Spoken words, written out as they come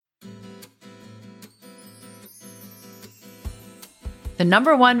The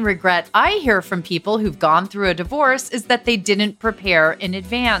number one regret I hear from people who've gone through a divorce is that they didn't prepare in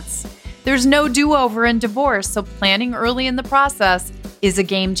advance. There's no do-over in divorce, so planning early in the process is a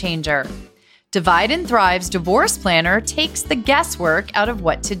game changer. Divide and Thrive's divorce planner takes the guesswork out of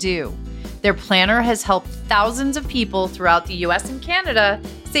what to do. Their planner has helped thousands of people throughout the US and Canada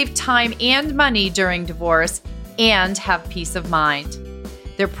save time and money during divorce and have peace of mind.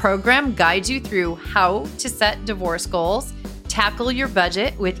 Their program guides you through how to set divorce goals, tackle your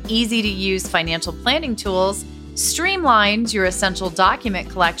budget with easy-to-use financial planning tools, streamlines your essential document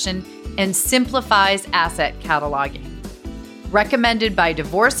collection, and simplifies asset cataloging. Recommended by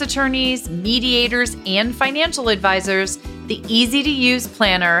divorce attorneys, mediators, and financial advisors, the easy-to-use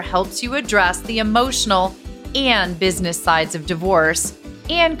planner helps you address the emotional and business sides of divorce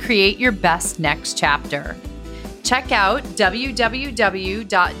and create your best next chapter. Check out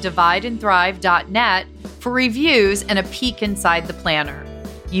www.divideandthrive.net for reviews and a peek inside the planner.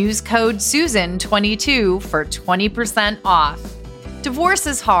 Use code SUSAN22 for 20% off. Divorce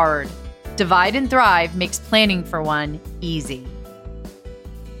is hard. Divide and Thrive makes planning for one easy.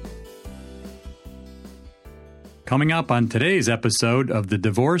 Coming up on today's episode of the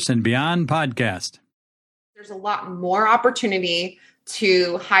Divorce and Beyond podcast. There's a lot more opportunity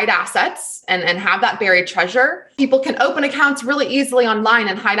to hide assets and have that buried treasure. People can open accounts really easily online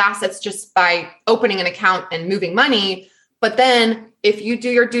and hide assets just by opening an account and moving money. But then if you do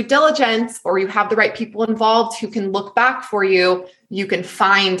your due diligence or you have the right people involved who can look back for you, you can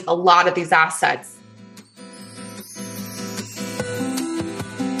find a lot of these assets.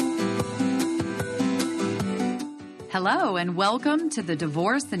 Hello, and welcome to the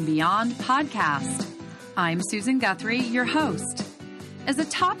Divorce and Beyond podcast. I'm Susan Guthrie, your host. As a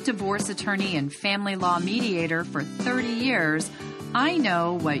top divorce attorney and family law mediator for 30 years, I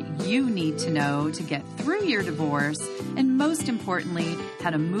know what you need to know to get through your divorce, and most importantly,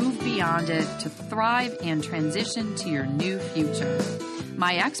 how to move beyond it to thrive and transition to your new future.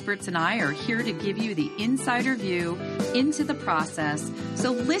 My experts and I are here to give you the insider view into the process,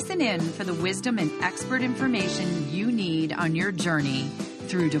 so listen in for the wisdom and expert information you need on your journey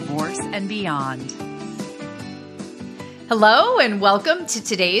through divorce and beyond. Hello, and welcome to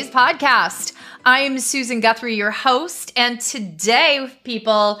today's podcast. I'm Susan Guthrie, your host, and today,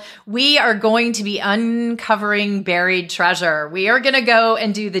 people, we are going to be uncovering buried treasure. We are going to go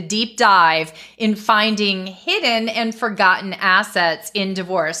and do the deep dive in finding hidden and forgotten assets in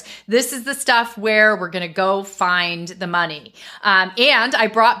divorce. This is the stuff where we're going to go find the money. And I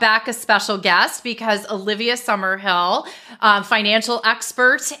brought back a special guest because Olivia Summerhill, financial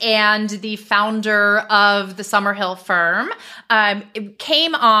expert and the founder of the Summerhill firm,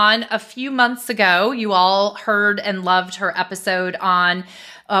 came on a few months ago. You all heard and loved her episode on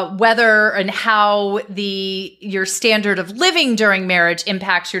whether and how your standard of living during marriage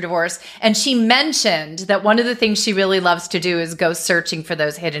impacts your divorce. And she mentioned that one of the things she really loves to do is go searching for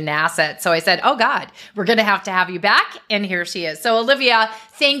those hidden assets. So I said, oh God, we're going to have you back. And here she is. So Olivia,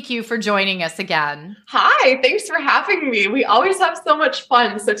 thank you for joining us again. Hi, thanks for having me. We always have so much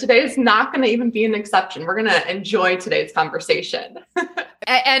fun. So today is not going to even be an exception. We're going to enjoy today's conversation.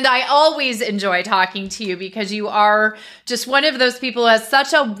 And I always enjoy talking to you because you are just one of those people who has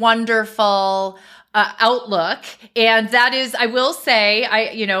such a wonderful outlook. And that is, I will say,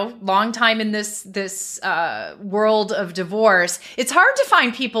 long time in this world of divorce, it's hard to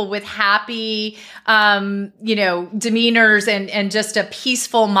find people with happy, demeanors and just a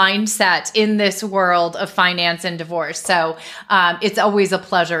peaceful mindset in this world of finance and divorce. So it's always a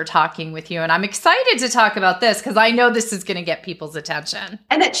pleasure talking with you. And I'm excited to talk about this because I know this is going to get people's attention.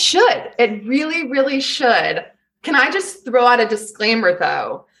 And it should. It really, really should. Can I just throw out a disclaimer,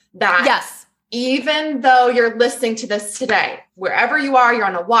 though, that yes. Even though you're listening to this today, wherever you are, you're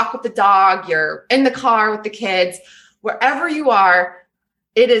on a walk with the dog, you're in the car with the kids, wherever you are,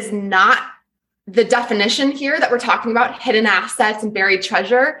 it is not the definition here that we're talking about hidden assets and buried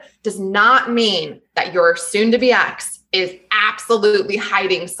treasure does not mean that your soon-to-be ex is absolutely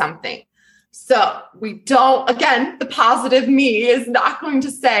hiding something. So we don't, again, the positive me is not going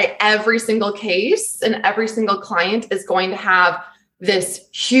to say every single case and every single client is going to have this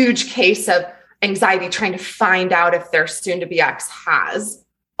huge case of anxiety trying to find out if their soon-to-be ex has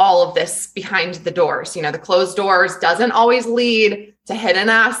all of this behind the doors. The closed doors doesn't always lead to hidden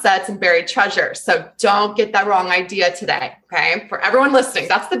assets and buried treasure. So don't get that wrong idea today, okay? For everyone listening,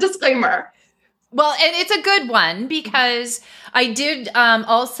 that's the disclaimer. Well, and it's a good one because I did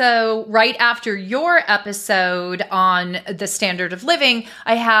also, right after your episode on the standard of living,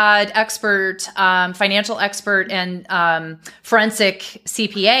 I had financial expert and forensic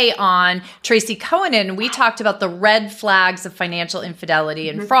CPA on, Tracy Cohen, and we talked about the red flags of financial infidelity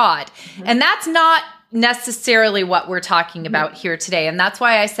and fraud. And that's not necessarily what we're talking about here today. And that's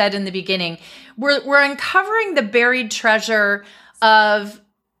why I said in the beginning, we're uncovering the buried treasure of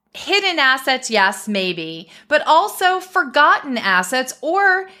hidden assets, yes, maybe, but also forgotten assets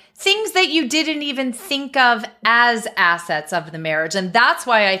or things that you didn't even think of as assets of the marriage. And that's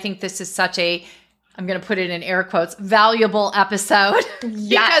why I think this is such a, I'm going to put it in air quotes, valuable episode.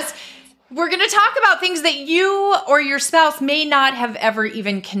 Because we're going to talk about things that you or your spouse may not have ever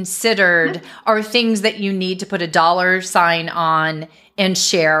even considered are things that you need to put a dollar sign on and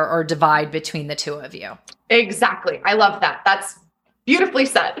share or divide between the two of you. Exactly. I love that. That's beautifully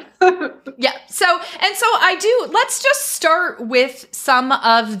said. Yeah. So let's just start with some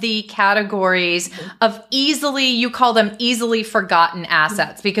of the categories of you call them easily forgotten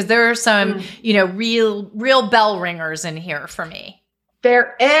assets, because there are some, real bell ringers in here for me.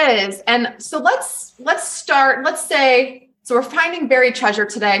 There is. And so let's start, so we're finding buried treasure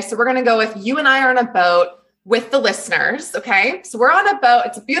today. So we're going to go with you and I are on a boat with the listeners. Okay. So we're on a boat.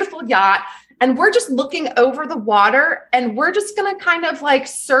 It's a beautiful yacht. And we're just looking over the water and we're just going to kind of like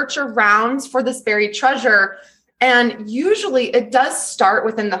search around for this buried treasure. And usually it does start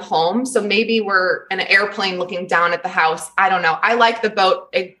within the home. So maybe we're in an airplane looking down at the house. I don't know. I like the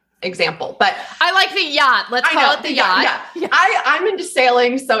boat example, but I like the yacht. Let's call it the yacht. Yeah. I'm into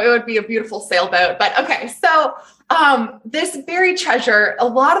sailing, so it would be a beautiful sailboat. But okay. So this buried treasure, a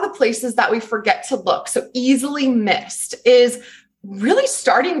lot of the places that we forget to look, so easily missed, is really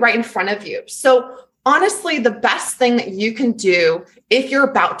starting right in front of you. So honestly, the best thing that you can do if you're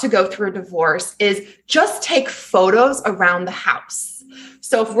about to go through a divorce is just take photos around the house.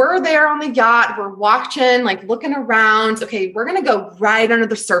 So if we're there on the yacht, we're watching, like looking around, okay, we're going to go right under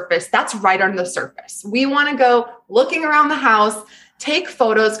the surface. That's right under the surface. We want to go looking around the house, take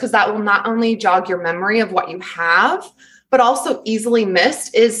photos, because that will not only jog your memory of what you have, but also easily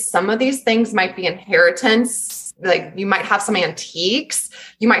missed is some of these things might be inheritance. Like you might have some antiques,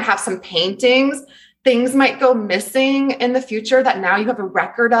 you might have some paintings, things might go missing in the future that now you have a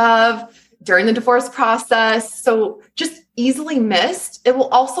record of during the divorce process. So just easily missed. It will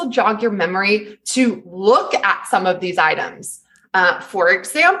also jog your memory to look at some of these items. For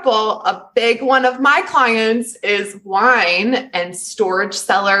example, a big one of my clients is wine and storage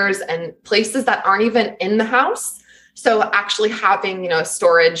cellars and places that aren't even in the house. So actually having,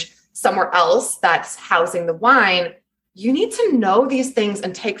 storage somewhere else that's housing the wine, you need to know these things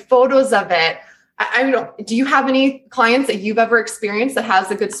and take photos of it. I don't know, do you have any clients that you've ever experienced that has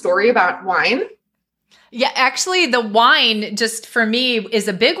a good story about wine? Yeah, actually the wine just for me is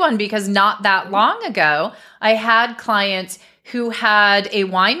a big one because not that long ago, I had clients who had a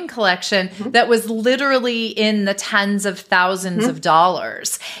wine collection that was literally in the tens of thousands of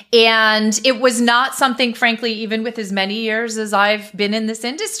dollars. And it was not something, frankly, even with as many years as I've been in this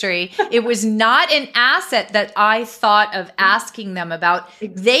industry, it was not an asset that I thought of asking them about.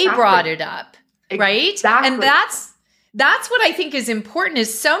 Exactly. They brought it up, right? Exactly. And that's what I think is important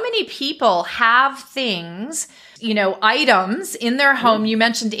is so many people have things, items in their home. You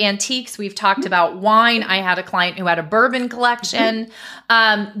mentioned antiques. We've talked about wine. I had a client who had a bourbon collection.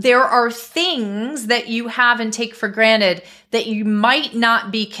 There are things that you have and take for granted that you might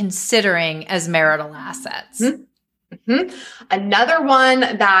not be considering as marital assets. Another one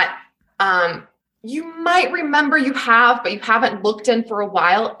that you might remember you have, but you haven't looked in for a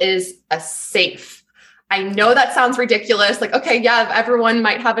while is a safe. I know that sounds ridiculous. Like, okay, yeah, everyone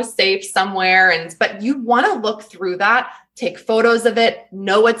might have a safe somewhere, but you want to look through that, take photos of it,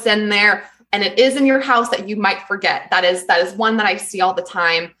 know what's in there, and it is in your house that you might forget. That is one that I see all the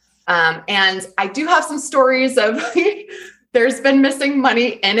time. And I do have some stories of there's been missing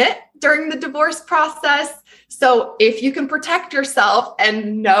money in it during the divorce process. So if you can protect yourself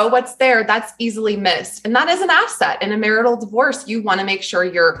and know what's there, that's easily missed. And that is an asset in a marital divorce. You want to make sure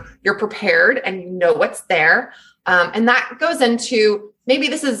you're prepared and you know what's there. And that goes into, maybe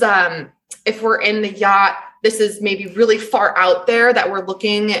this is, if we're in the yacht, this is maybe really far out there that we're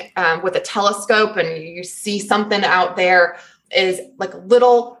looking with a telescope and you see something out there is like a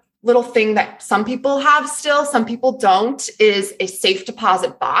little thing that some people have still, some people don't, is a safe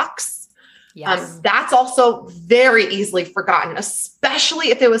deposit box. Yes. That's also very easily forgotten,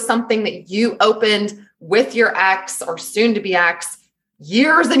 especially if it was something that you opened with your ex or soon to be ex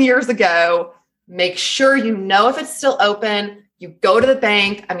years and years ago. Make sure you know if it's still open. You go to the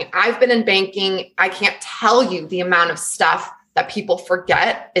bank. I mean, I've been in banking. I can't tell you the amount of stuff that people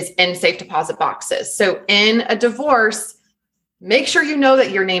forget is in safe deposit boxes. So in a divorce, make sure you know that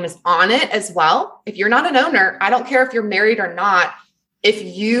your name is on it as well. If you're not an owner, I don't care if you're married or not. If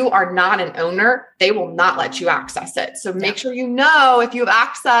you are not an owner, they will not let you access it. So make sure you know if you have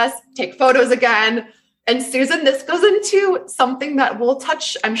access, take photos again. And Susan, this goes into something that we'll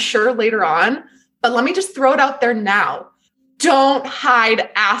touch, I'm sure, later on, but let me just throw it out there now. Don't hide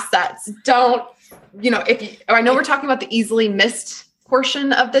assets. Don't, I know we're talking about the easily missed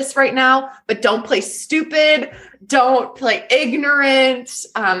portion of this right now, but don't play stupid. Don't play ignorant.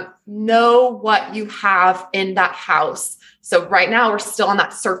 Know what you have in that house. So right now we're still on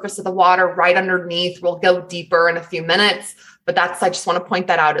that surface of the water right underneath. We'll go deeper in a few minutes, but I just want to point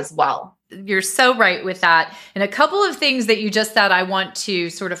that out as well. You're so right with that. And a couple of things that you just said, I want to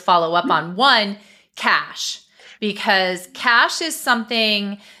sort of follow up on. One, cash. Because cash is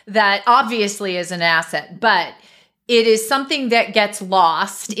something that obviously is an asset, but it is something that gets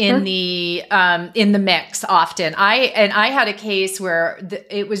lost in the mix often. I had a case where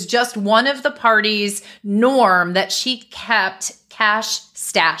it was just one of the parties' norm that she kept cash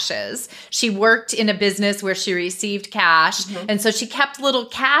stashes. She worked in a business where she received cash. And so she kept little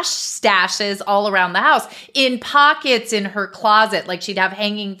cash stashes all around the house in pockets in her closet. Like she'd have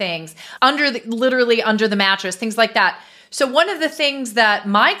hanging things literally under the mattress, things like that. So one of the things that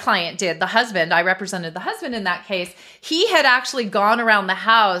my client did, the husband, I represented the husband in that case, he had actually gone around the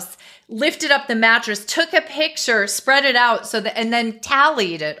house, lifted up the mattress, took a picture, spread it out and then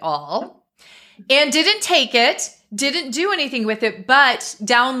tallied it all and didn't take it. Didn't do anything with it, but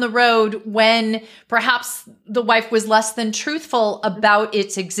down the road when perhaps the wife was less than truthful about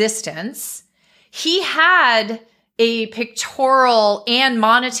its existence, he had a pictorial and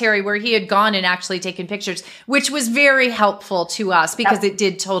monetary where he had gone and actually taken pictures, which was very helpful to us because it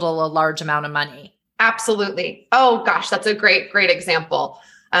did total a large amount of money. Absolutely. Oh gosh, that's a great great example.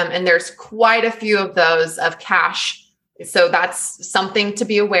 And there's quite a few of those of cash. So that's something to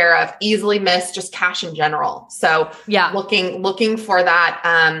be aware of. Easily missed, just cash in general. So looking for that.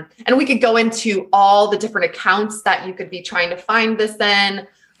 And we could go into all the different accounts that you could be trying to find this in.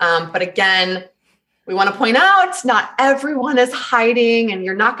 But again, we want to point out not everyone is hiding and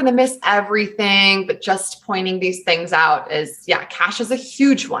you're not going to miss everything, but just pointing these things out is, cash is a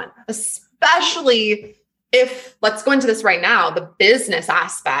huge one, especially if, let's go into this right now, the business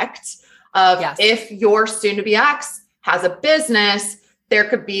aspect of if your soon-to-be ex has a business, there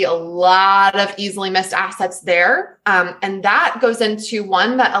could be a lot of easily missed assets there. And that goes into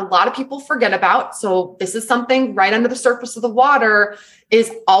one that a lot of people forget about. So this is something right under the surface of the water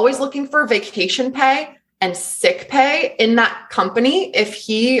is always looking for vacation pay and sick pay in that company. If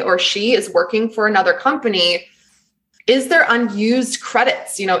he or she is working for another company, is there unused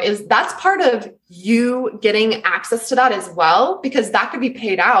credits? That's part of you getting access to that as well, because that could be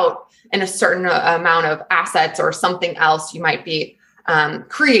paid out in a certain amount of assets or something else. You might be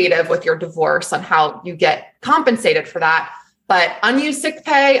creative with your divorce on how you get compensated for that. But unused sick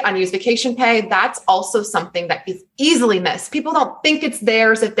pay, unused vacation pay, that's also something that is easily missed. People don't think it's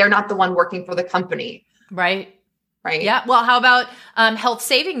theirs if they're not the one working for the company. Right. Right. Yeah. Well, how about health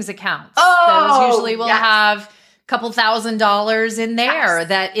savings accounts? Oh, those usually will have a couple $1,000s in there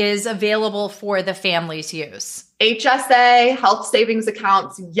that is available for the family's use. HSA, health savings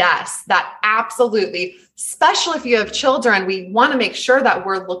accounts. Yes, that absolutely. Especially if you have children, we want to make sure that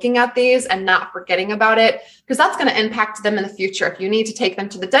we're looking at these and not forgetting about it, because that's going to impact them in the future. If you need to take them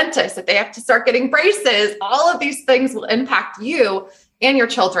to the dentist, if they have to start getting braces, all of these things will impact you and your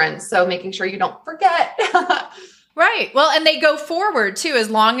children. So making sure you don't forget. Right. Well, and they go forward too. As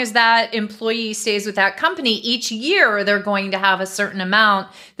long as that employee stays with that company, each year they're going to have a certain amount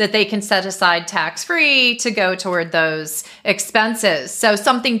that they can set aside tax-free to go toward those expenses. So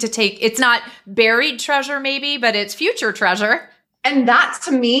something to take, it's not buried treasure maybe, but it's future treasure. And that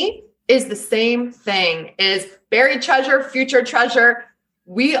to me is the same thing, is buried treasure, future treasure.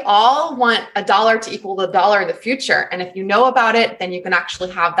 We all want a dollar to equal the dollar in the future. And if you know about it, then you can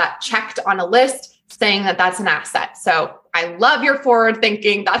actually have that checked on a list saying that that's an asset. So I love your forward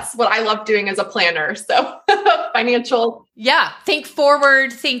thinking. That's what I love doing as a planner. So financial. Yeah. Think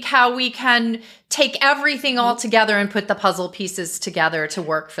forward, think how we can take everything all together and put the puzzle pieces together to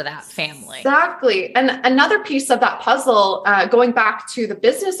work for that family. Exactly. And another piece of that puzzle, going back to the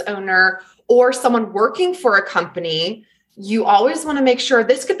business owner or someone working for a company, you always want to make sure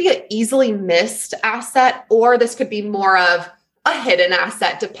this could be an easily missed asset, or this could be more of a hidden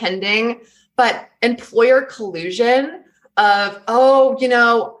asset, depending. But employer collusion of,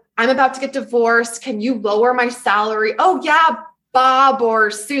 I'm about to get divorced. Can you lower my salary? Oh yeah, Bob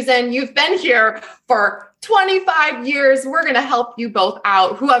or Susan, you've been here for 25 years. We're going to help you both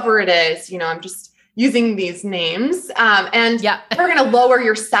out, whoever it is. I'm just using these names. And we're going to lower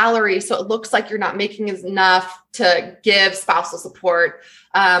your salary so it looks like you're not making enough to give spousal support.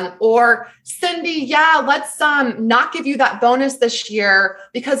 Or Cindy, let's not give you that bonus this year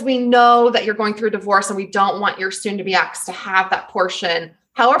because we know that you're going through a divorce and we don't want your soon-to-be ex to have that portion,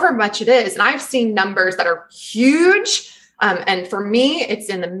 however much it is. And I've seen numbers that are huge. And for me, it's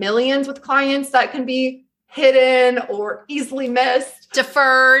in the millions with clients that can be hidden or easily missed.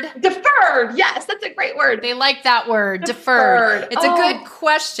 Deferred. Yes, that's a great word. They like that word, deferred. It's a good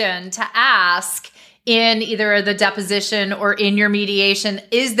question to ask in either the deposition or in your mediation.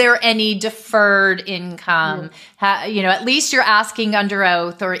 Is there any deferred income? At least you're asking under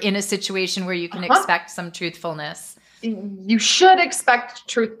oath or in a situation where you can expect some truthfulness. You should expect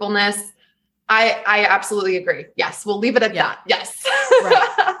truthfulness. I absolutely agree. Yes. We'll leave it at that. Yes.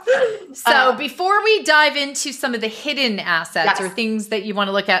 Right. So before we dive into some of the hidden assets or things that you want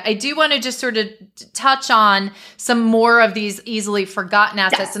to look at, I do want to just sort of touch on some more of these easily forgotten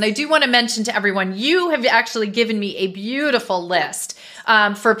assets. Yes. And I do want to mention to everyone, you have actually given me a beautiful list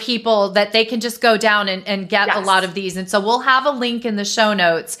for people that they can just go down and get a lot of these. And so we'll have a link in the show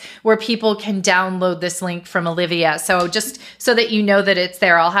notes where people can download this link from Olivia. So just so that you know that it's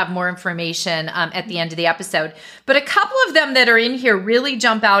there, I'll have more information at the end of the episode. But a couple of them that are in here really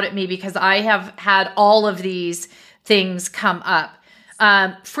jump out at me because I have had all of these things come up.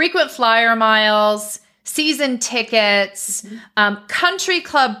 Frequent flyer miles, season tickets, country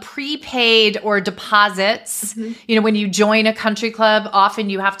club prepaid or deposits. When you join a country club,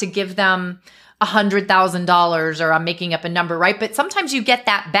 often you have to give them $100,000 or I'm making up a number, right? But sometimes you get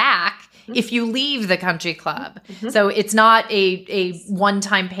that back if you leave the country club. So it's not a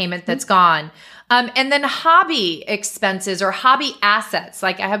one-time payment that's gone. And then hobby expenses or hobby assets.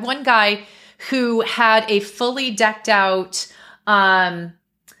 Like I have one guy who had a fully decked out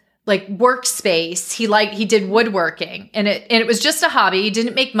workspace. He did woodworking and it was just a hobby. He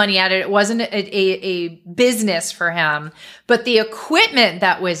didn't make money at it. It wasn't a business for him, but the equipment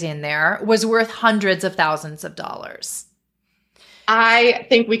that was in there was worth hundreds of thousands of dollars. I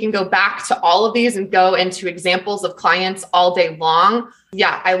think we can go back to all of these and go into examples of clients all day long.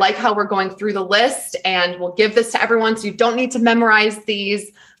 Yeah, I like how we're going through the list and we'll give this to everyone so you don't need to memorize these.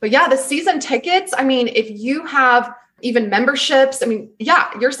 But the season tickets, if you have even memberships,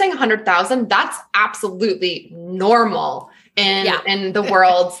 you're saying 100,000, that's absolutely normal in the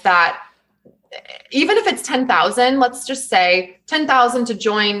world that even if it's 10,000, let's just say 10,000 to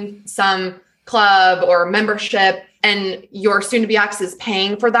join some club or membership, and your soon-to-be ex is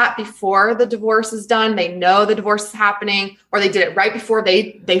paying for that before the divorce is done. They know the divorce is happening, or they did it right before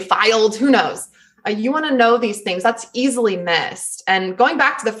they filed. Who knows? You want to know these things. That's easily missed. And going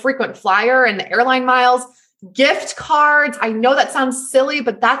back to the frequent flyer and the airline miles, gift cards. I know that sounds silly,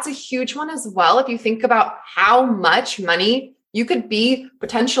 but that's a huge one as well. If you think about how much money you could be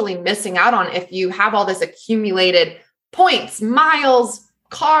potentially missing out on if you have all this accumulated points, miles,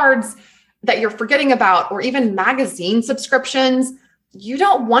 cards that you're forgetting about, or even magazine subscriptions. You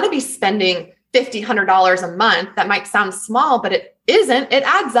don't want to be spending $50, $100 a month. That might sound small, but it isn't. It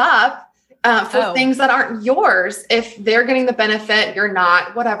adds up for things that aren't yours. If they're getting the benefit, you're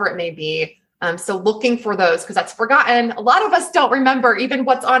not, whatever it may be. So looking for those, because that's forgotten. A lot of us don't remember even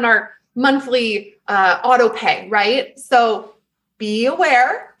what's on our monthly auto pay, right? So be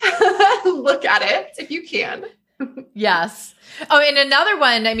aware, look at it if you can. Yes. Oh, and another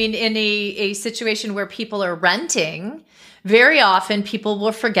one, in a situation where people are renting, very often people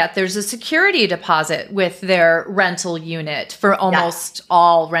will forget there's a security deposit with their rental unit for almost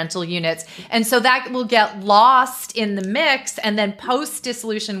all rental units. And so that will get lost in the mix. And then post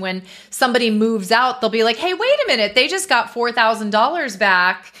dissolution, when somebody moves out, they'll be like, hey, wait a minute, they just got $4,000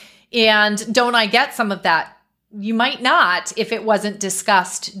 back. And don't I get some of that? You might not if it wasn't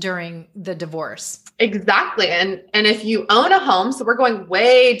discussed during the divorce. Exactly. And if you own a home, so we're going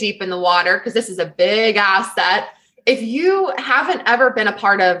way deep in the water because this is a big asset. If you haven't ever been a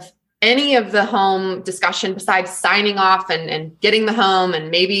part of any of the home discussion besides signing off and getting the home,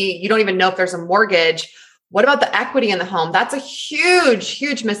 and maybe you don't even know if there's a mortgage, what about the equity in the home? That's a huge,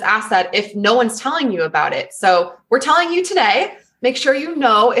 huge missed asset if no one's telling you about it. So we're telling you today, make sure you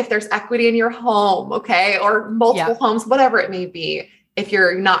know if there's equity in your home, okay? Or multiple homes, whatever it may be, if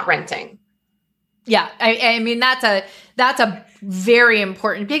you're not renting. Yeah. That's a very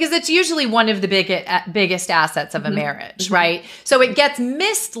important, because it's usually one of the biggest assets of a marriage, right? So it gets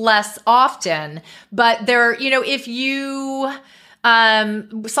missed less often, but if you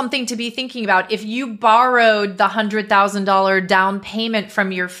something to be thinking about. If you borrowed the $100,000 down payment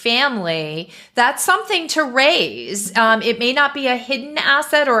from your family, that's something to raise. It may not be a hidden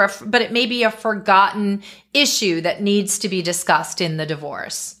asset but it may be a forgotten issue that needs to be discussed in the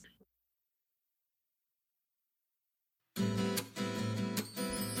divorce.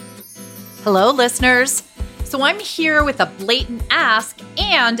 Hello, listeners. So I'm here with a blatant ask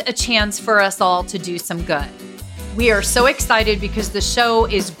and a chance for us all to do some good. We are so excited because the show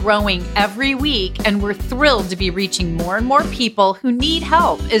is growing every week, and we're thrilled to be reaching more and more people who need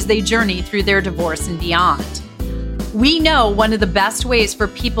help as they journey through their divorce and beyond. We know one of the best ways for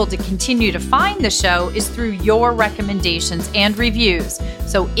people to continue to find the show is through your recommendations and reviews.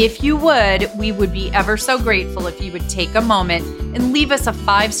 So if you would, we would be ever so grateful if you would take a moment and leave us a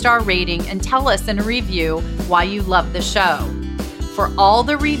 5-star rating and tell us in a review why you love the show. For all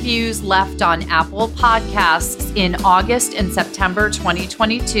the reviews left on Apple Podcasts in August and September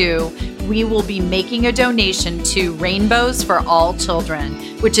 2022, we will be making a donation to Rainbows for All Children,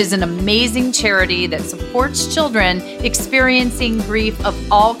 which is an amazing charity that supports children experiencing grief of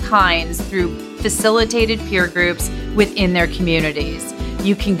all kinds through facilitated peer groups within their communities.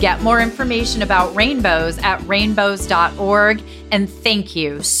 You can get more information about Rainbows at rainbows.org, and thank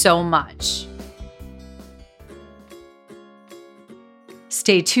you so much.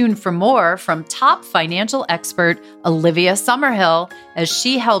 Stay tuned for more from top financial expert Olivia Summerhill as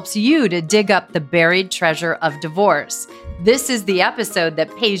she helps you to dig up the buried treasure of divorce. This is the episode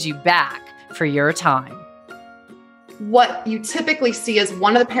that pays you back for your time. What you typically see is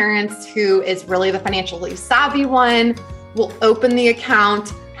one of the parents who is really the financially savvy one will open the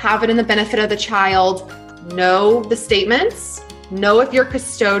account, have it in the benefit of the child, know the statements, know if you're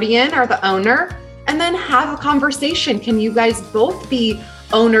custodian or the owner, and then have a conversation. Can you guys both be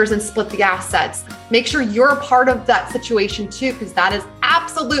owners and split the assets? Make sure you're a part of that situation too, because that is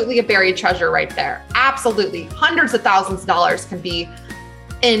absolutely a buried treasure right there. Absolutely. Hundreds of thousands of dollars can be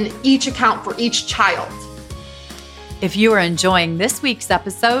in each account for each child. If you are enjoying this week's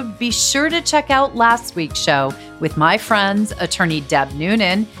episode, be sure to check out last week's show with my friends, attorney Deb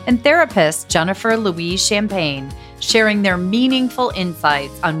Noonan and therapist Jennifer Louise Champagne, sharing their meaningful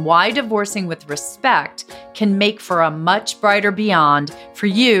insights on why divorcing with respect can make for a much brighter beyond for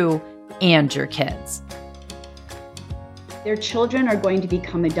you and your kids. Their children are going to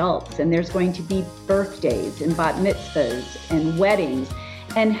become adults, and there's going to be birthdays and bat mitzvahs and weddings.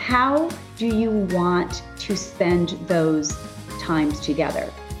 And how do you want to spend those times together?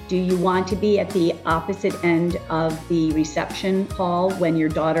 Do you want to be at the opposite end of the reception hall when your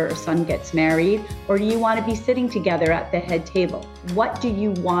daughter or son gets married? Or do you want to be sitting together at the head table? What do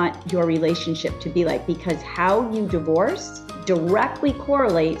you want your relationship to be like? Because how you divorce directly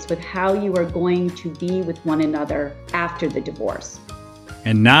correlates with how you are going to be with one another after the divorce.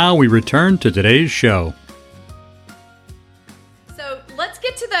 And now we return to today's show. Let's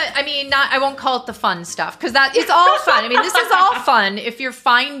get to I won't call it the fun stuff, because that is all fun. This is all fun if you're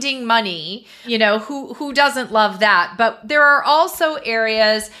finding money, who doesn't love that? But there are also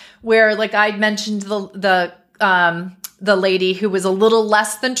areas where, like I mentioned, the lady who was a little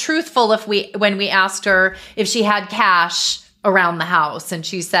less than truthful when we asked her if she had cash around the house, and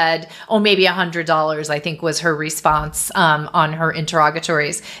she said, maybe $100, I think was her response on her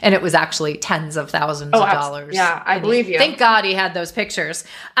interrogatories, and it was actually tens of thousands of dollars. Yeah, I believe you. Thank God he had those pictures.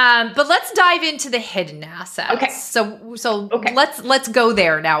 But let's dive into the hidden assets. Okay. So let's go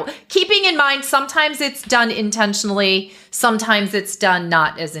there now. Keeping in mind, sometimes it's done intentionally, sometimes it's done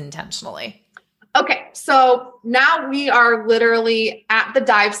not as intentionally. Okay, so now we are literally at the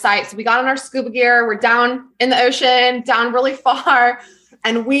dive site. So we got on our scuba gear. We're down in the ocean, down really far,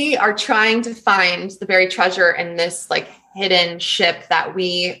 and we are trying to find the buried treasure in this hidden ship that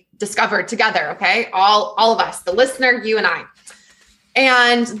we discovered together. Okay, all of us, the listener, you and I.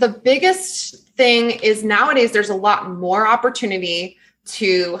 And the biggest thing is nowadays there's a lot more opportunity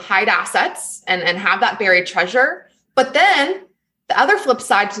to hide assets and have that buried treasure. But then the other flip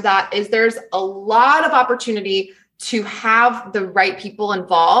side to that is there's a lot of opportunity to have the right people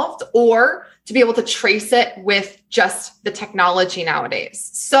involved or to be able to trace it with just the technology nowadays.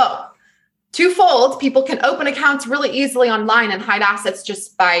 So twofold, people can open accounts really easily online and hide assets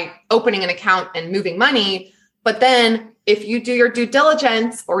just by opening an account and moving money. But then if you do your due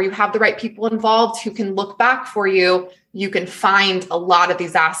diligence or you have the right people involved who can look back for you, you can find a lot of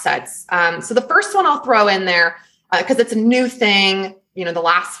these assets. So the first one I'll throw in there, because it's a new thing, the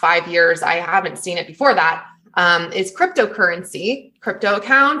last 5 years, I haven't seen it before that, is cryptocurrency, crypto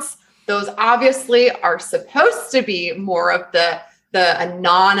accounts. Those obviously are supposed to be more of the the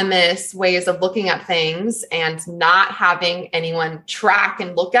anonymous ways of looking at things and not having anyone track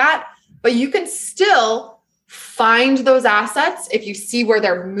and look at, but you can still find those assets if you see where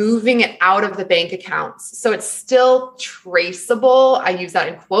they're moving it out of the bank accounts. So it's still traceable. I use that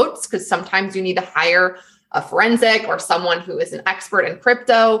in quotes because sometimes you need to hire a forensic or someone who is an expert in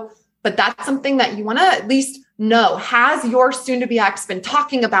crypto, but that's something that you want to at least know. Has your soon-to-be ex been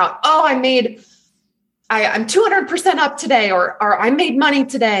talking about, oh, I'm 200% up today, or I made money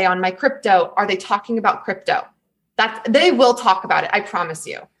today on my crypto? Are they talking about crypto? They will talk about it. I promise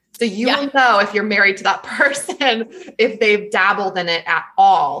you. So you will know if you're married to that person, if they've dabbled in it at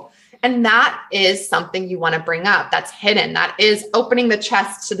all. And that is something you want to bring up. That's hidden. That is opening the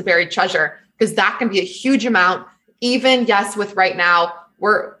chest to the buried treasure, because that can be a huge amount. Even, yes, with right now,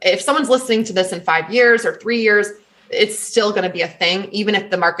 if someone's listening to this in 5 years or 3 years, it's still going to be a thing. Even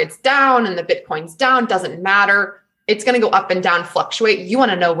if the market's down and the Bitcoin's down, doesn't matter. It's going to go up and down, fluctuate. You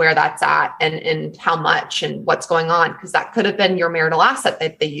want to know where that's at and how much and what's going on, because that could have been your marital asset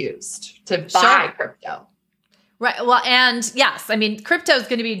that they used to buy crypto. Right. Well, and yes, I mean, crypto is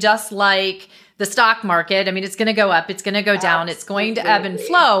going to be just like the stock market. I mean, it's going to go up, it's going to go down, it's going to ebb and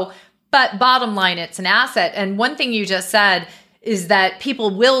flow. But bottom line, it's an asset. And one thing you just said is that people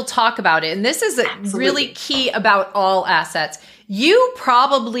will talk about it. And this is really key about all assets. You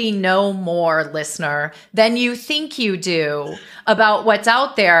probably know more, listener, than you think you do about what's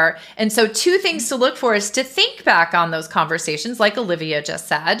out there. And so 2 things to look for is to think back on those conversations, like Olivia just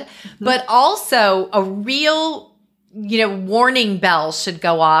said, but also a real, warning bell should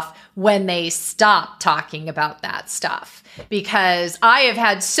go off when they stop talking about that stuff. Because I have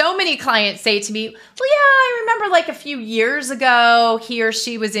had so many clients say to me, well, yeah, I remember like a few years ago, he or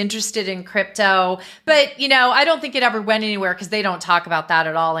she was interested in crypto, but I don't think it ever went anywhere because they don't talk about that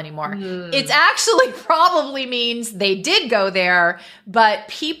at all anymore. It's actually probably means they did go there, but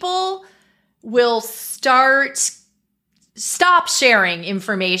people will stop sharing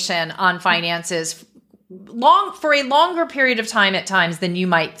information on finances for a longer period of time at times than you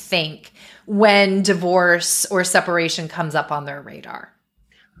might think when divorce or separation comes up on their radar.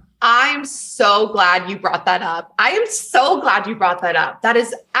 I'm so glad you brought that up. That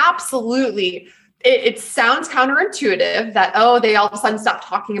is absolutely, it sounds counterintuitive that, they all of a sudden stopped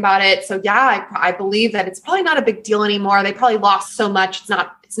talking about it. So yeah, I believe that it's probably not a big deal anymore. They probably lost so much.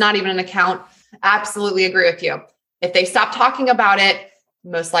 It's not even an account. Absolutely agree with you. If they stop talking about it,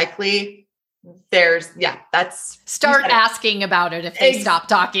 most likely start asking about it if they stop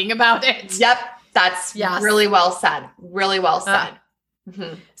talking about it. Yep. That's really well said. Really well said.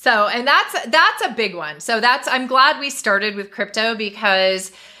 So, and that's a big one. So I'm glad we started with crypto,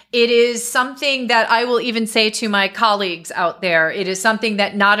 because it is something that I will even say to my colleagues out there. It is something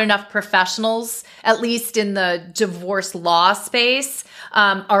that not enough professionals, at least in the divorce law space,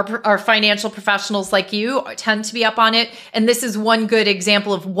 our financial professionals like you tend to be up on it. And this is one good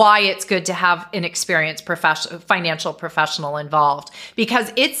example of why it's good to have an experienced financial professional involved,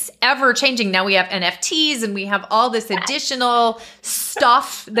 because it's ever changing. Now we have NFTs and we have all this additional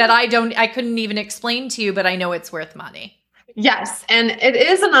stuff that I couldn't even explain to you, but I know it's worth money. Yes. And it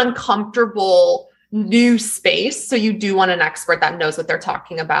is an uncomfortable new space. So you do want an expert that knows what they're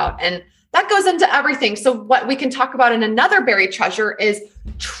talking about. And that goes into everything. So what we can talk about in another buried treasure is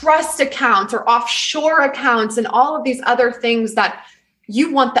trust accounts or offshore accounts and all of these other things that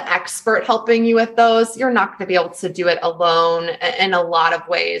you want the expert helping you with those. You're not going to be able to do it alone in a lot of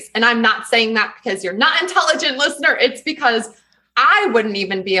ways. And I'm not saying that because you're not intelligent, listener. It's because I wouldn't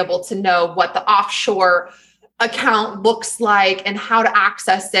even be able to know what the offshore account looks like and how to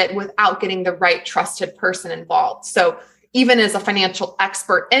access it without getting the right trusted person involved. So even as a financial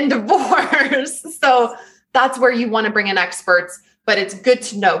expert in divorce, so that's where you want to bring in experts, but it's good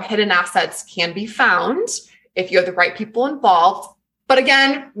to know hidden assets can be found if you have the right people involved. But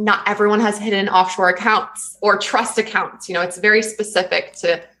again, not everyone has hidden offshore accounts or trust accounts. It's very specific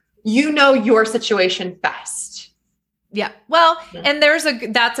to, your situation best. Yeah. Well, and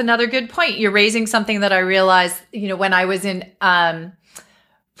that's another good point. You're raising something that I realized, when I was in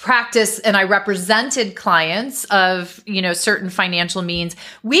practice and I represented clients of, certain financial means,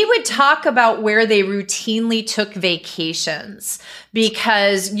 we would talk about where they routinely took vacations,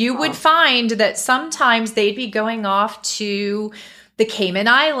 because you would find that sometimes they'd be going off to the Cayman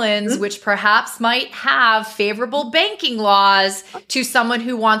Islands, which perhaps might have favorable banking laws to someone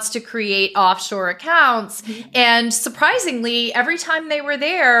who wants to create offshore accounts. And surprisingly, every time they were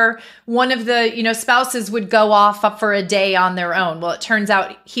there, one of the, spouses would go off for a day on their own. Well, it turns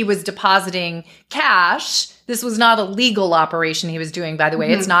out he was depositing cash. This was not a legal operation he was doing, by the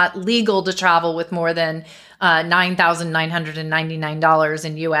way. It's not legal to travel with more than $9,999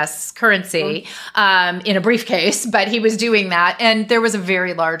 in US currency in a briefcase, but he was doing that. And there was a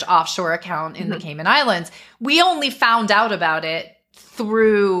very large offshore account in the Cayman Islands. We only found out about it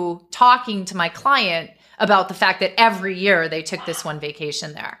through talking to my client about the fact that every year they took this one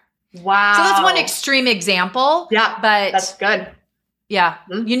vacation there. Wow. So that's one extreme example. Yeah, but that's good. Yeah.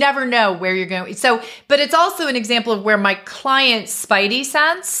 You never know where you're going. So, but it's also an example of where my client's spidey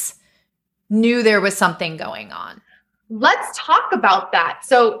sense knew there was something going on. Let's talk about that.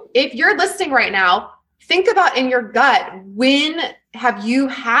 So if you're listening right now, think about in your gut, when have you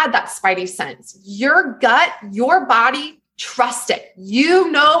had that spidey sense? Your gut, your body, trust it.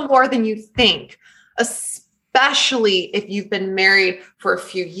 You know more than you think, especially if you've been married for a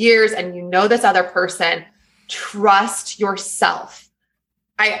few years and you know this other person. Trust yourself.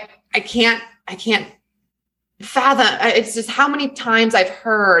 I can't fathom. It's just how many times I've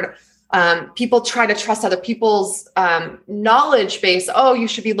heard people try to trust other people's knowledge base. Oh, you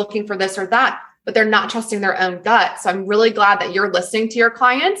should be looking for this or that, but they're not trusting their own gut. So I'm really glad that you're listening to your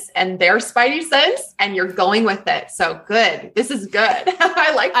clients and their spidey sense and you're going with it. So good. This is good.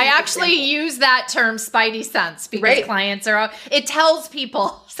 I actually use that term spidey sense because clients are, it tells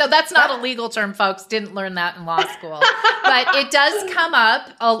people. So that's not a legal term, folks. Didn't learn that in law school, but it does come up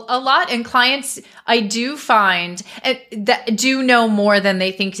a lot. And clients, I do find that do know more than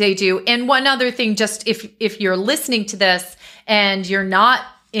they think they do. And one other thing, just if you're listening to this and you're not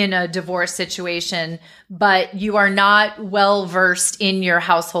in a divorce situation, but you are not well versed in your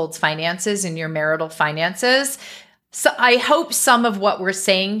household's finances and your marital finances. So I hope some of what we're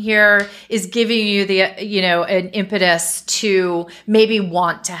saying here is giving you an impetus to maybe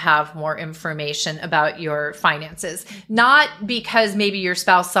want to have more information about your finances, not because maybe your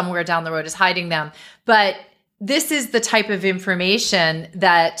spouse somewhere down the road is hiding them, but this is the type of information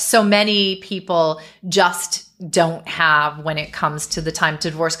that so many people just don't have when it comes to the time to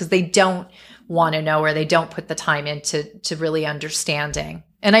divorce because they don't want to know or they don't put the time into really understanding.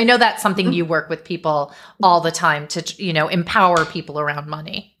 And I know that's something you work with people all the time to, empower people around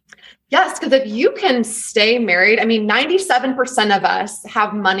money. Yes, because if you can stay married, 97% of us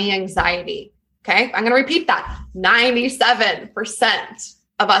have money anxiety. Okay. I'm going to repeat that. 97%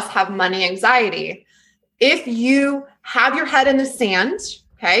 of us have money anxiety. If you have your head in the sand,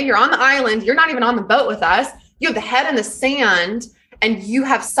 okay, you're on the island, you're not even on the boat with us, you have the head in the sand and you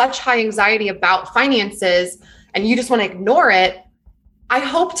have such high anxiety about finances and you just want to ignore it. I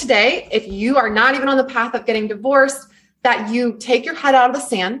hope today, if you are not even on the path of getting divorced, that you take your head out of the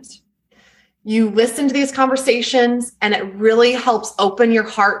sand, you listen to these conversations, and it really helps open your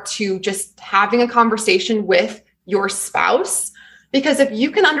heart to just having a conversation with your spouse. Because if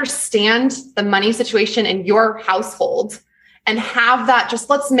you can understand the money situation in your household and have that, just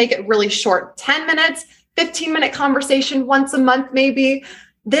let's make it really short, 10 minutes, 15-minute conversation once a month, maybe,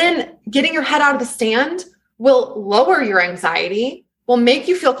 then getting your head out of the sand will lower your anxiety, will make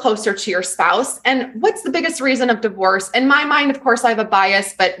you feel closer to your spouse. And what's the biggest reason of divorce? In my mind, of course, I have a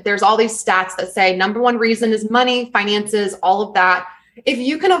bias, but there's all these stats that say number one reason is money, finances, all of that. If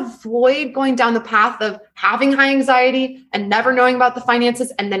you can avoid going down the path of having high anxiety and never knowing about the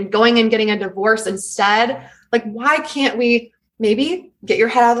finances and then going and getting a divorce instead, why can't we maybe get your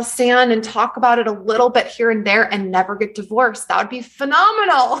head out of the sand and talk about it a little bit here and there and never get divorced? That would be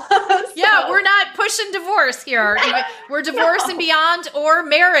phenomenal. Yeah, we're not pushing divorce here. We're divorce and beyond or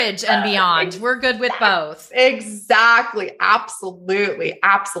marriage and beyond. We're good with both. Exactly. Absolutely.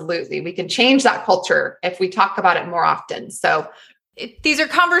 Absolutely. We can change that culture if we talk about it more often. So these are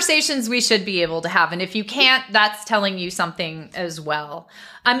conversations we should be able to have. And if you can't, that's telling you something as well.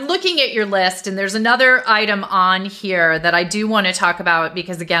 I'm looking at your list and there's another item on here that I do want to talk about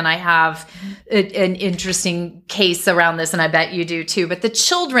because, again, I have an interesting case around this and I bet you do too. But the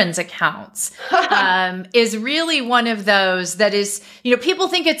children's accounts is really one of those that is, people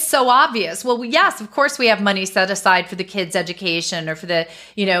think it's so obvious. Well, yes, of course we have money set aside for the kids' education or for the,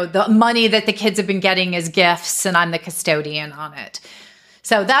 the money that the kids have been getting as gifts and I'm the custodian on it.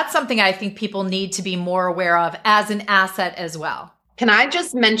 So that's something I think people need to be more aware of as an asset as well. Can I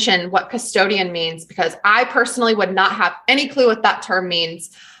just mention what custodian means? Because I personally would not have any clue what that term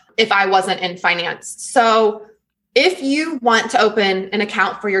means if I wasn't in finance. So if you want to open an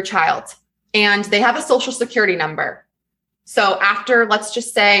account for your child and they have a social security number. So after, let's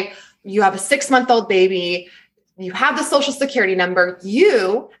just say you have a 6-month-old baby, you have the social security number,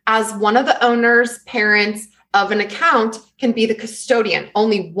 you as one of the owners, parents of an account can be the custodian.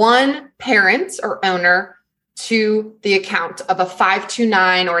 Only one parent or owner to the account of a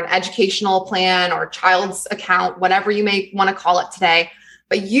 529 or an educational plan or child's account, whatever you may want to call it today.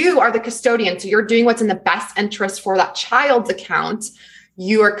 But you are the custodian. So you're doing what's in the best interest for that child's account.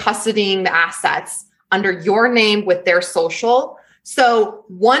 You are custodying the assets under your name with their social. So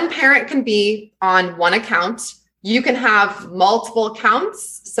one parent can be on one account. You can have multiple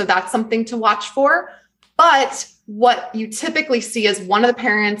accounts. So that's something to watch for. But what you typically see is one of the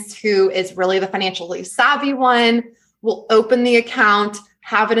parents who is really the financially savvy one will open the account,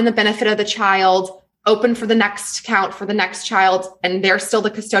 have it in the benefit of the child, open for the next account for the next child, and they're still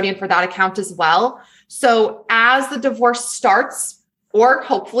the custodian for that account as well. So as the divorce starts, or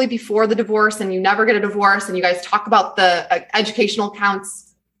hopefully before the divorce and you never get a divorce and you guys talk about the educational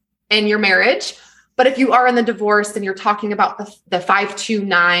accounts in your marriage. But if you are in the divorce and you're talking about the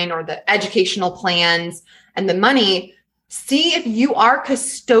 529 or the educational plans and the money, see if you are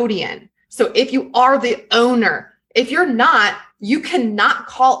custodian. So if you are the owner, if you're not, you cannot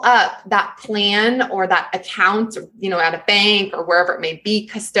call up that plan or that account, at a bank or wherever it may be,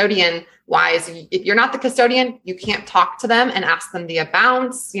 custodian wise. If you're not the custodian, you can't talk to them and ask them the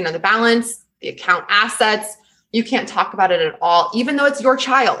balance, the account assets. You can't talk about it at all, even though it's your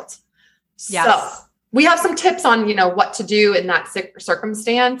child. Yes. So we have some tips on, what to do in that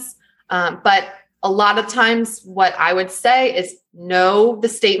circumstance. But a lot of times what I would say is know the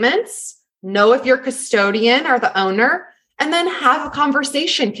statements, know if you're custodian or the owner, and then have a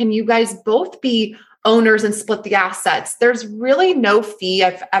conversation. Can you guys both be owners and split the assets? There's really no fee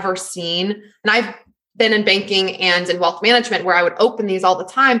I've ever seen. And I've been in banking and in wealth management where I would open these all the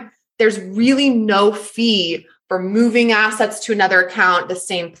time. There's really no fee for moving assets to another account, the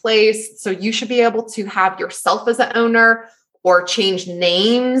same place. So you should be able to have yourself as an owner or change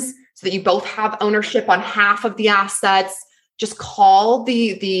names so that you both have ownership on half of the assets. Just call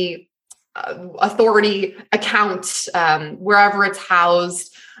the authority account wherever it's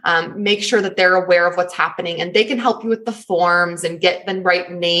housed. Make sure that they're aware of what's happening and they can help you with the forms and get the right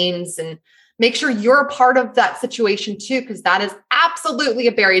names and make sure you're a part of that situation too, because that is absolutely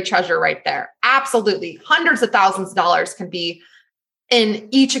a buried treasure right there. Absolutely. Hundreds of thousands of dollars can be in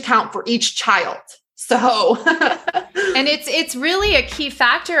each account for each child. So, and it's really a key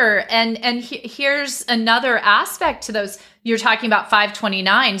factor. And here's another aspect to those. You're talking about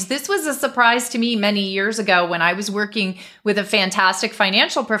 529s. This was a surprise to me many years ago when I was working with a fantastic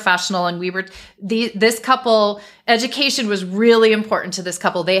financial professional, and this couple, education was really important to this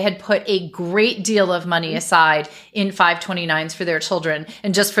couple. They had put a great deal of money aside in 529s for their children.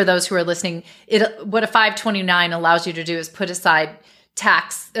 And just for those who are listening, what a 529 allows you to do is put aside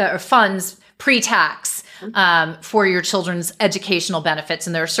tax or funds pre-tax for your children's educational benefits.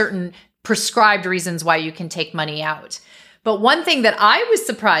 And there are certain prescribed reasons why you can take money out. But one thing that I was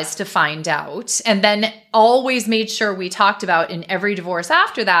surprised to find out, and then always made sure we talked about in every divorce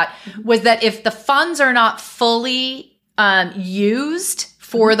after that, was that if the funds are not fully used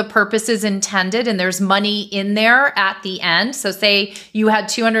for the purposes intended, and there's money in there at the end. So say you had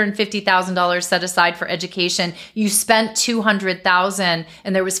 $250,000 set aside for education, you spent $200,000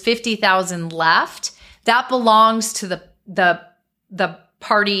 and there was $50,000 left, that belongs to the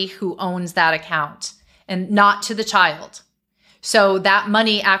party who owns that account and not to the child. So that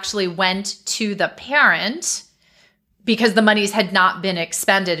money actually went to the parent because the monies had not been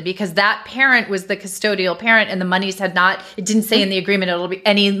expended, because that parent was the custodial parent and the monies had not, it didn't say in the agreement, it'll be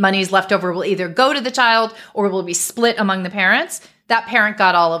any monies left over will either go to the child or will be split among the parents. That parent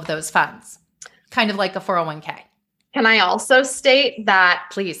got all of those funds, kind of like a 401k. Can I also state that,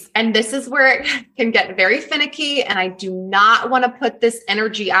 please, and this is where it can get very finicky, and I do not want to put this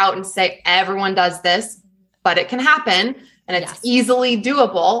energy out and say everyone does this, but it can happen and it's easily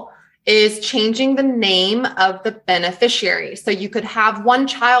doable, is changing the name of the beneficiary. So you could have one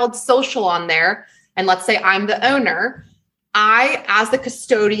child's social on there, and let's say I'm the owner. I, as the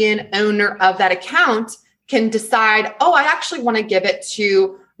custodian owner of that account, can decide, I actually want to give it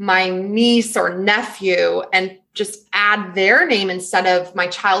to my niece or nephew and just add their name instead of my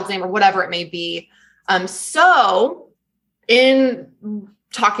child's name or whatever it may be. So in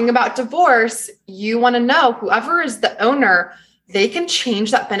talking about divorce, you want to know whoever is the owner, they can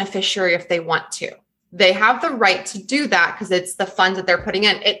change that beneficiary if they want to. They have the right to do that because it's the funds that they're putting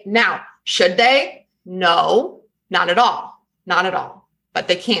in. Now, should they? No, not at all. Not at all. But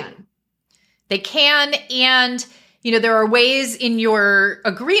they can. They can. And, there are ways in your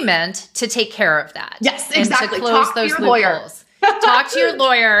agreement to take care of that. Yes, exactly. And to close those loopholes. Talk to your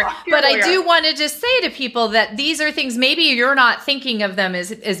lawyer. Your I lawyer. do want to just say to people that these are things, maybe you're not thinking of them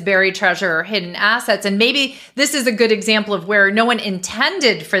as buried treasure or hidden assets. And maybe this is a good example of where no one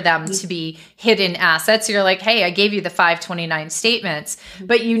intended for them to be hidden assets. You're like, hey, I gave you the 529 statements,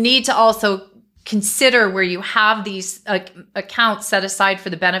 but you need to also consider where you have these accounts set aside for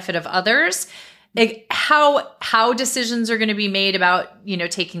the benefit of others, how decisions are going to be made about,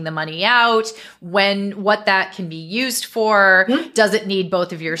 taking the money out, what that can be used for. Does it need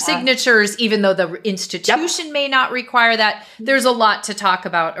both of your signatures, even though the institution may not require that? There's a lot to talk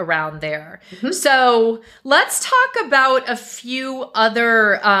about around there. So let's talk about a few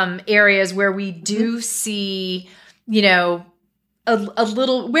other areas where we do see, a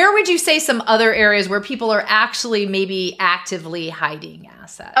little, where would you say some other areas where people are actually maybe actively hiding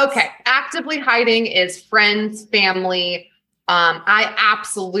assets? Okay. Actively hiding is friends, family. I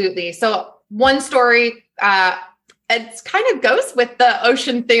absolutely. So one story, it kind of goes with the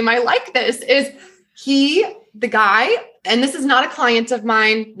ocean theme. I like this is the guy, and this is not a client of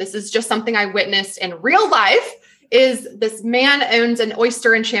mine. This is just something I witnessed in real life, is this man owns an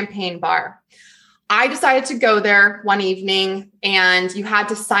oyster and champagne bar. I decided to go there one evening, and you had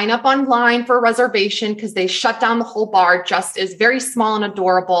to sign up online for a reservation because they shut down the whole bar. Just is very small and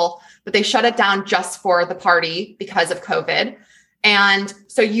adorable, but they shut it down just for the party because of COVID. And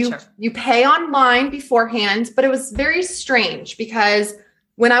so you pay online beforehand, but it was very strange because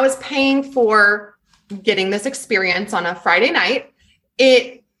when I was paying for getting this experience on a Friday night,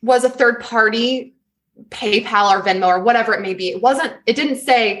 it was a third party, PayPal or Venmo or whatever it may be. It didn't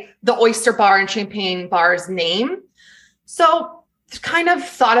say the oyster bar and champagne bar's name. So kind of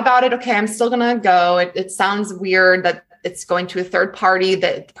thought about it. Okay, I'm still going to go. It sounds weird that it's going to a third party,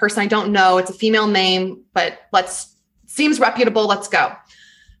 that the person I don't know, it's a female name, but seems reputable. Let's go.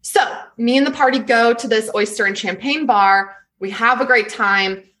 So me and the party go to this oyster and champagne bar. We have a great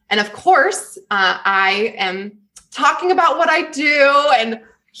time. And of course, I am talking about what I do, and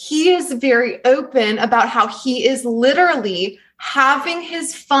he is very open about how he is literally having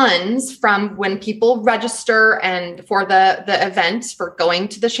his funds from when people register and for the event for going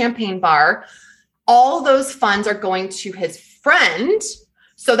to the champagne bar. All those funds are going to his friend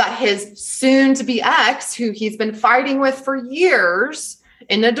so that his soon to be ex, who he's been fighting with for years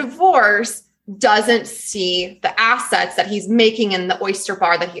in a divorce, doesn't see the assets that he's making in the oyster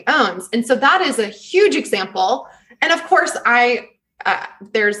bar that he owns. And so that is a huge example. And of course,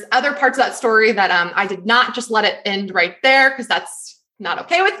 there's other parts of that story that I did not just let it end right there because that's not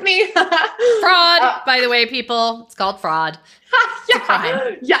okay with me. Fraud, by the way, people. It's called fraud. It's a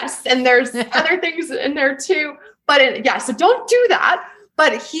crime. Yes. And there's other things in there too. But so don't do that.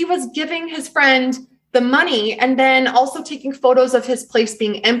 But he was giving his friend the money and then also taking photos of his place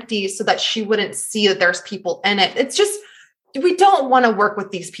being empty so that she wouldn't see that there's people in it. It's just, we don't want to work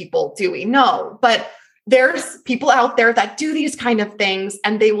with these people, do we? No, but there's people out there that do these kind of things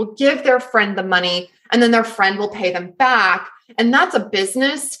and they will give their friend the money and then their friend will pay them back. And that's a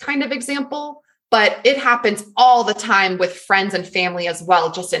business kind of example, but it happens all the time with friends and family as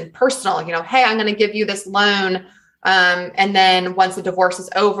well, just in personal, hey, I'm going to give you this loan. And then once the divorce is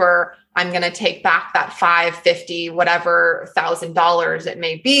over, I'm going to take back that $550, whatever $1,000 it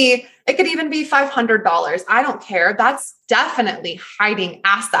may be. It could even be $500. I don't care. That's definitely hiding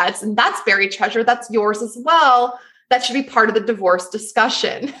assets, and that's buried treasure. That's yours as well. That should be part of the divorce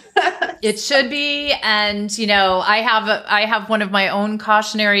discussion. It should be. And, I have one of my own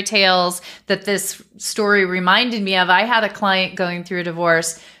cautionary tales that this story reminded me of. I had a client going through a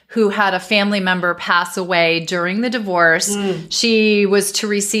divorce who had a family member pass away during the divorce. She was to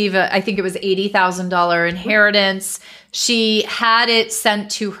receive, I think it was $80,000 inheritance. She had it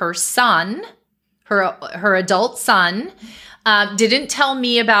sent to her son, her adult son. Didn't tell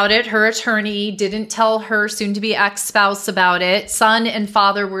me about it. Her attorney didn't tell her soon-to-be ex-spouse about it. Son and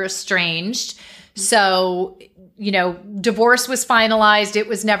father were estranged. So, divorce was finalized. It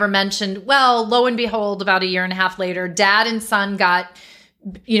was never mentioned. Well, lo and behold, about a year and a half later, dad and son got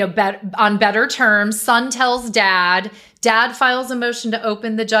on better terms. Son tells dad files a motion to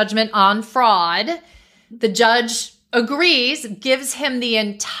open the judgment on fraud. The judge agrees, gives him the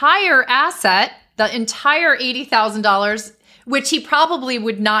entire asset, the entire $80,000, which he probably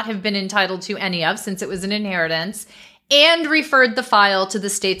would not have been entitled to any of since it was an inheritance, and referred the file to the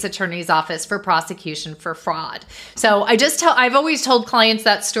state's attorney's office for prosecution for fraud. So I've always told clients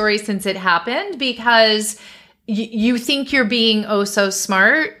that story since it happened, because you think you're being oh so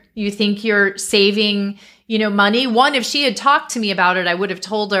smart. You think you're saving, money. One, if she had talked to me about it, I would have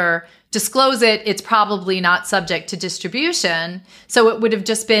told her, disclose it. It's probably not subject to distribution. So it would have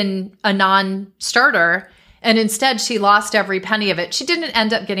just been a non-starter. And instead she lost every penny of it. She didn't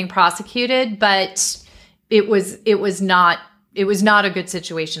end up getting prosecuted, but it was not a good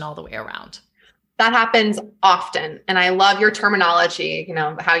situation all the way around. That happens often. And I love your terminology,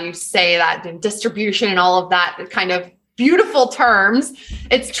 how you say that distribution and all of that kind of beautiful terms.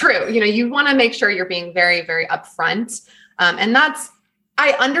 It's true. You want to make sure you're being very, very upfront. And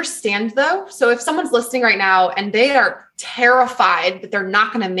I understand though. So if someone's listening right now and they are terrified that they're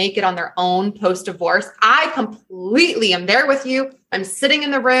not going to make it on their own post-divorce, I completely am there with you. I'm sitting in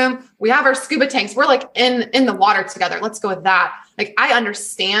the room. We have our scuba tanks. We're like in the water together. Let's go with that. Like, I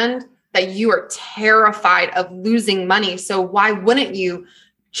understand that you are terrified of losing money. So why wouldn't you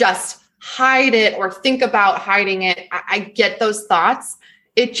just hide it or think about hiding it? I get those thoughts.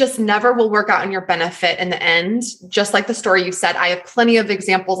 It just never will work out in your benefit in the end. Just like the story you said, I have plenty of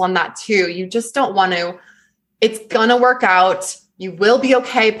examples on that too. You just don't want to. It's going to work out. You will be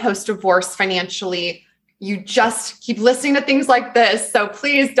okay post-divorce financially. You just keep listening to things like this. So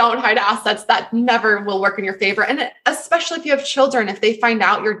please don't hide assets. That never will work in your favor. And especially if you have children, if they find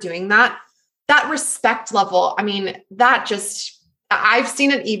out you're doing that respect level, I've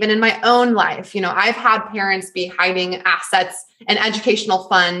seen it even in my own life. I've had parents be hiding assets and educational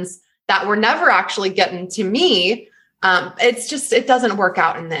funds that were never actually getting to me. It doesn't work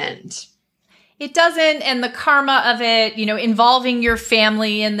out in the end. It doesn't. And the karma of it, involving your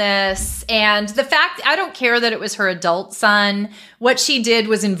family in this, and the fact, I don't care that it was her adult son. What she did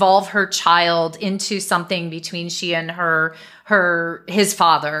was involve her child into something between she and his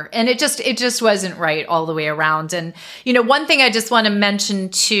father. And it just wasn't right all the way around. And, one thing I just want to mention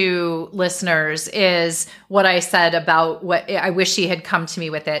to listeners is what I said about what I wish she had come to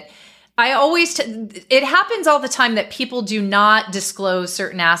me with it. It happens all the time that people do not disclose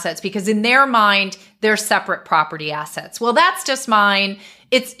certain assets because in their mind, they're separate property assets. Well, that's just mine.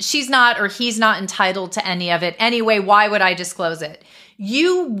 She's not, or he's not entitled to any of it. Anyway, why would I disclose it?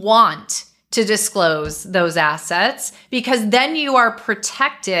 You want to disclose those assets because then you are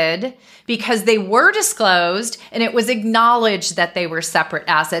protected because they were disclosed and it was acknowledged that they were separate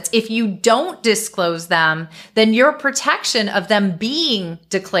assets. If you don't disclose them, then your protection of them being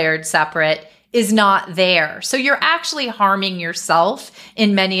declared separate is not there. So you're actually harming yourself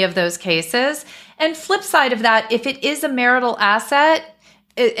in many of those cases. And flip side of that, if it is a marital asset,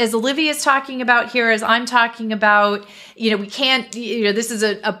 as Olivia is talking about here, as I'm talking about, we can't, this is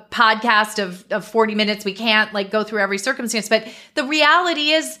a podcast of 40 minutes. We can't go through every circumstance, but the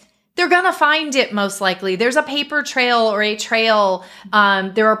reality is they're going to find it most likely. There's a paper trail or a trail.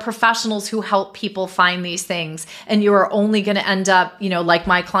 There are professionals who help people find these things. And you are only going to end up, like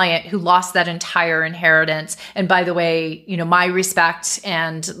my client who lost that entire inheritance. And by the way, my respect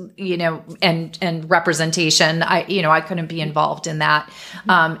and, and representation, I couldn't be involved in that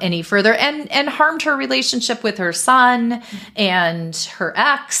any further, and harmed her relationship with her son and her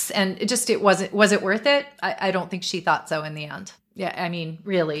ex. And was it worth it? I don't think she thought so in the end. Yeah,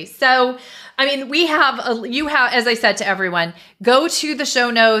 really. So, you have, as I said to everyone, go to the show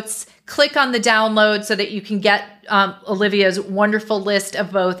notes, click on the download so that you can get Olivia's wonderful list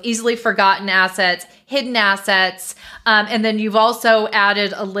of both easily forgotten assets, hidden assets, and then you've also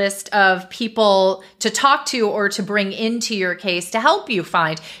added a list of people to talk to or to bring into your case to help you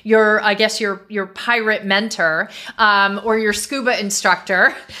find your pirate mentor or your scuba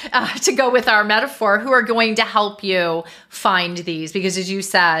instructor, to go with our metaphor, who are going to help you find these. Because as you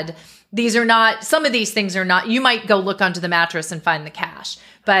said, some of these things are not, you might go look under the mattress and find the cash,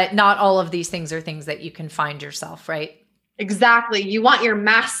 but not all of these things are things that you can find yourself, right? Exactly. You want your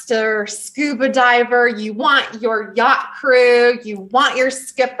master scuba diver, you want your yacht crew, you want your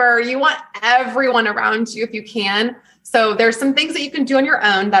skipper, you want everyone around you if you can. So there's some things that you can do on your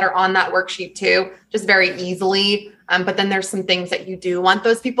own that are on that worksheet too, just very easily. But then there's some things that you do want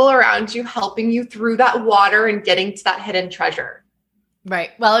those people around you helping you through that water and getting to that hidden treasure.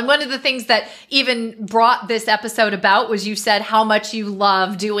 Right. Well, and one of the things that even brought this episode about was you said how much you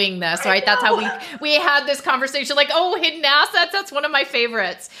love doing this, right? That's how we had this conversation, hidden assets. That's one of my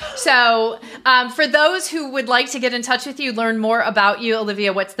favorites. So for those who would like to get in touch with you, learn more about you,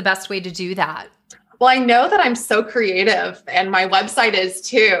 Olivia, what's the best way to do that? Well, I know that I'm so creative and my website is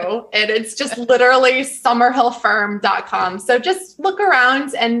too. And it's just literally summerhillfirm.com. So just look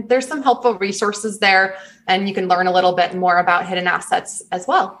around and there's some helpful resources there and you can learn a little bit more about hidden assets as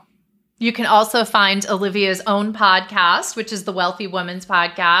well. You can also find Olivia's own podcast, which is the Wealthy Woman's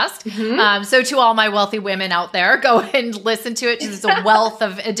Podcast. So to all my wealthy women out there, go and listen to it. There's a wealth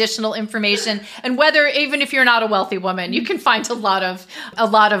of additional information. And even if you're not a wealthy woman, you can find a lot of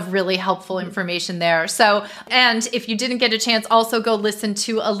really helpful information there. So, and if you didn't get a chance, also go listen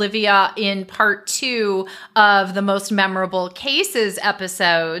to Olivia in part 2 of the most memorable cases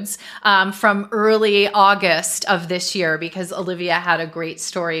episodes from early August of this year, because Olivia had a great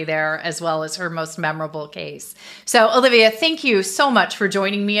story there as well as her most memorable case. So Olivia, thank you so much for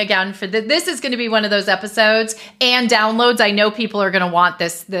joining me again for this is going to be one of those episodes and downloads. I know people are going to want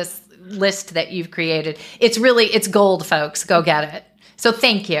this list that you've created. It's gold, folks. Go get it. So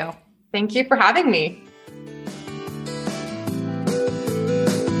thank you. Thank you for having me.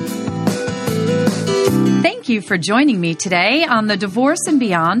 Thank you for joining me today on the Divorce and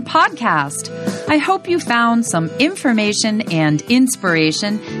Beyond podcast. I hope you found some information and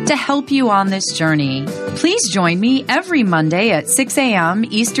inspiration to help you on this journey. Please join me every Monday at 6 a.m.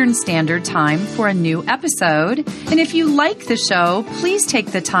 Eastern Standard Time for a new episode. And if you like the show, please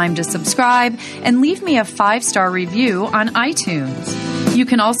take the time to subscribe and leave me a 5-star review on iTunes. You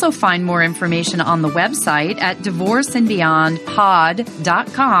can also find more information on the website at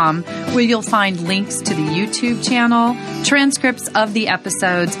divorceandbeyondpod.com, where you'll find links to the YouTube channel, transcripts of the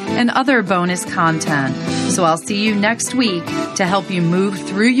episodes, and other bonus content. So I'll see you next week to help you move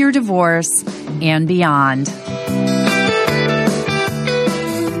through your divorce and beyond.